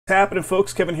Happening,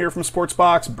 folks? Kevin here from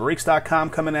SportsBoxBreaks.com,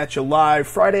 coming at you live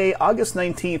Friday, August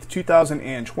 19th,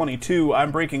 2022. I'm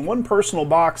breaking one personal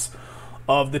box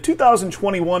of the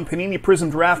 2021 Panini Prizm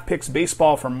Draft Picks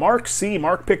Baseball from Mark C.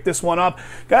 Mark picked this one up.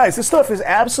 Guys, this stuff is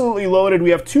absolutely loaded. We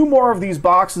have two more of these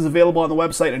boxes available on the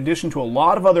website in addition to a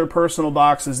lot of other personal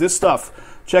boxes. This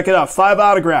stuff, check it out, 5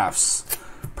 autographs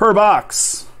per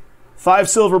box. 5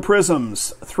 silver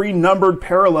prisms, 3 numbered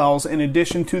parallels in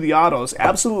addition to the autos.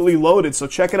 Absolutely loaded, so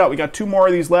check it out. We got 2 more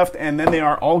of these left, and then they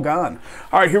are all gone.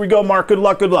 All right, here we go, Mark. Good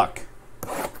luck, good luck.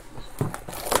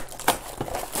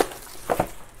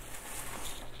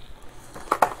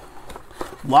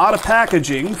 A lot of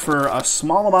packaging for a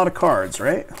small amount of cards,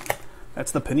 right?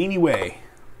 That's the Panini way.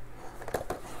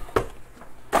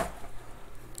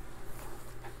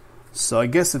 So I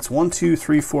guess it's 1, 2,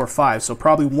 3, 4, 5. So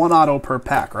probably 1 auto per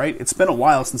pack, right? It's been a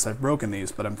while since I've broken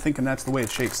these, but I'm thinking that's the way it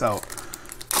shakes out.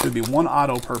 Should be 1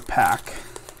 auto per pack.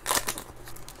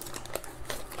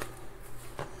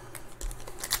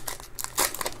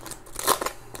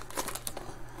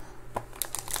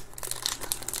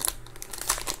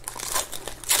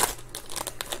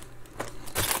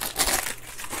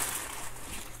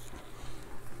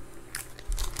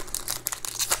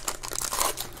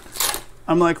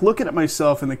 I'm like looking at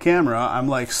myself in the camera. I'm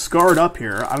like scarred up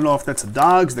here. I don't know if that's the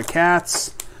dogs, the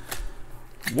cats.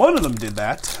 One of them did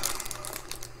that.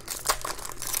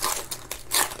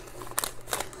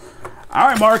 All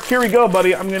right, Mark, here we go,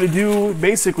 buddy. I'm going to do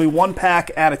basically 1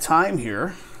 pack at a time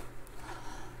here.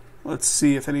 Let's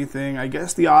see if anything. I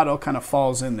guess the auto kind of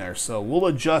falls in there, so we'll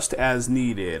adjust as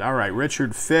needed. All right,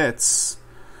 Richard Fitz,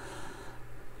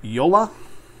 Yola,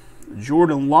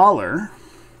 Jordan Lawler,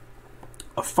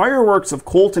 a Fireworks of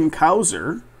Colton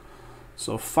Cowser.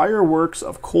 So Fireworks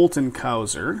of Colton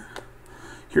Cowser.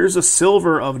 Here's a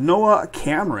silver of Noah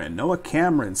Cameron. Noah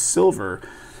Cameron, silver.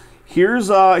 Here's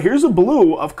a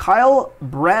blue of Kyle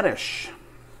Bradish.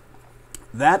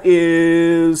 That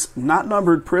is not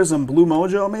numbered Prizm, Blue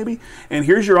Mojo maybe. And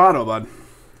here's your auto, bud.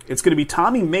 It's going to be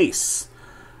Tommy Mace.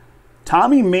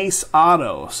 Tommy Mace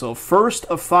auto. So first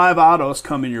of 5 autos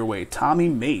coming your way. Tommy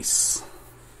Mace.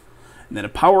 And then a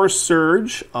Power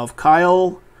Surge of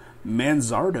Kyle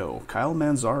Manzardo. Kyle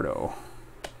Manzardo.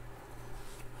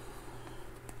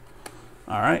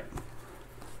 All right.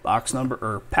 Box number,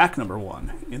 or pack number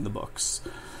 1 in the books.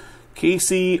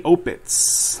 Casey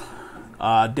Opitz.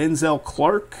 Denzel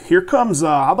Clark. Here comes,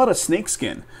 how about a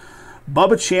Snakeskin?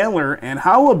 Bubba Chandler. And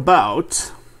how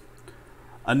about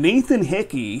a Nathan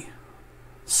Hickey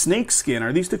Snakeskin?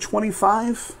 Are these to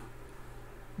 25?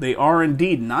 They are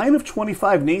indeed. 9 of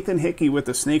 25, Nathan Hickey with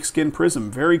the Snakeskin Prizm.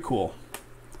 Very cool.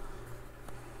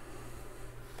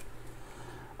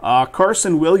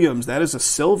 Carson Williams, that is a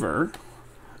silver.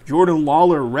 Jordan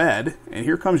Lawler, red. And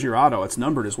here comes your auto. It's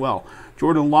numbered as well.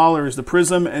 Jordan Lawler is the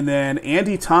Prizm. And then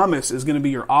Andy Thomas is going to be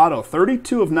your auto.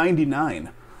 32 of 99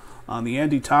 on the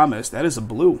Andy Thomas. That is a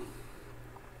blue.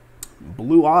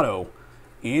 Blue auto.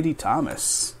 Andy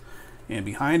Thomas. And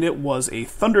behind it was a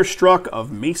Thunderstruck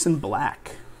of Mason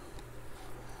Black.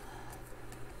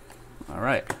 All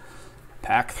right,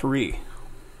 pack 3.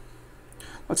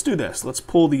 Let's do this. Let's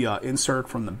pull the insert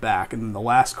from the back, and then the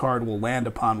last card we'll land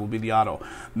upon will be the auto.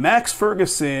 Max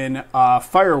Ferguson,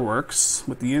 Fireworks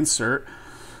with the insert.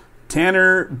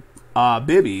 Tanner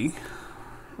Bibby,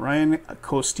 Ryan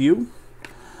Costew.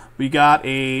 We got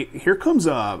a, here comes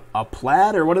a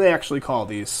plaid, or what do they actually call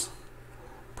these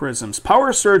Prizms?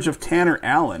 Power Surge of Tanner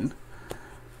Allen.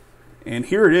 And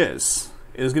here it is.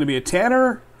 It is going to be a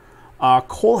Tanner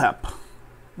Colehep.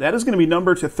 That is going to be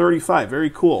numbered to 35. Very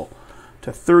cool.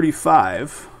 To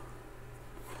 35.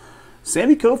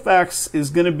 Sandy Koufax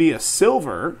is going to be a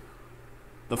silver.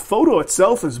 The photo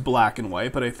itself is black and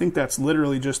white, but I think that's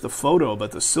literally just the photo,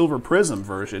 but the silver Prizm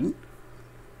version.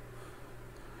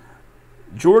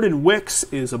 Jordan Wicks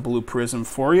is a blue Prizm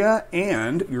for you,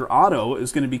 and your auto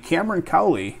is going to be Cameron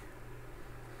Cowley.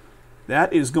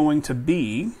 That is going to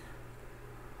be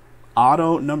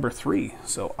auto number 3.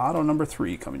 So auto number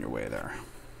 3 coming your way there.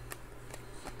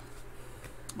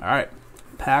 All right,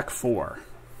 pack 4.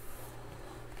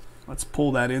 Let's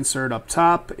pull that insert up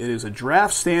top. It is a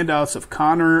draft standouts of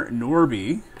Connor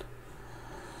Norby,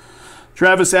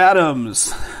 Travis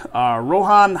Adams,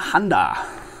 Rohan Honda,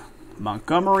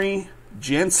 Montgomery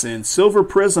Jensen, silver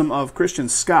Prizm of Christian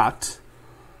Scott.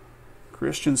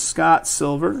 Christian Scott,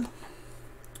 silver.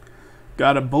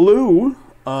 Got a blue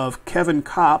of Kevin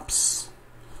Kopps,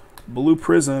 blue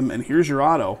Prizm, and here's your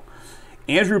auto.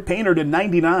 Andrew Painter to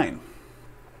 99.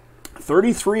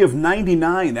 33 of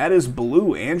 99. That is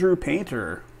blue. Andrew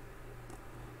Painter.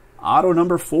 Auto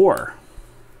number 4.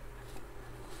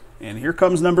 And here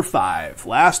comes number 5.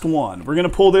 Last one. We're going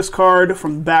to pull this card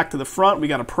from the back to the front. We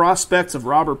got a prospects of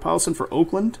Robert Paulson for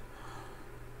Oakland.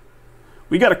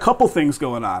 We got a couple things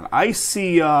going on. I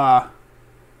see,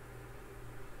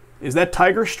 is that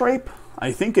Tiger Stripe?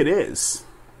 I think it is.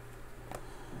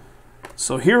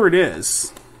 So here it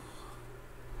is.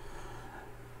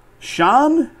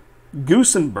 Sean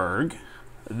Gusenberg.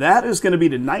 That is going to be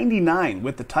to 99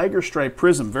 with the Tiger Stripe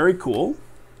Prizm. Very cool.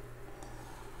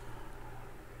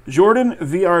 Jordan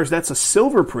VRs, that's a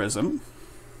silver Prizm.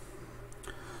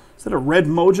 Is that a red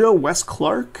mojo? Wes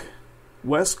Clark.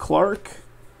 Wes Clark.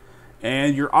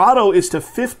 And your auto is to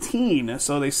 15.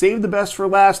 So they saved the best for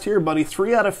last here, buddy.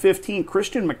 3 out of 15.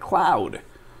 Christian McLeod.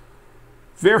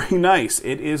 Very nice.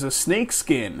 It is a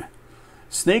snakeskin.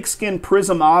 Snakeskin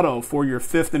Prizm auto for your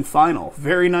 5th and final.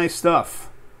 Very nice stuff.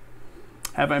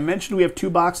 Have I mentioned we have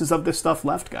 2 boxes of this stuff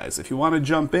left, guys? If you want to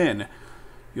jump in,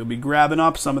 you'll be grabbing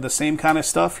up some of the same kind of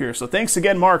stuff here. So thanks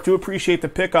again, Mark. Do appreciate the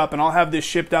pickup, and I'll have this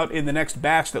shipped out in the next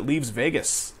batch that leaves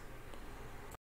Vegas.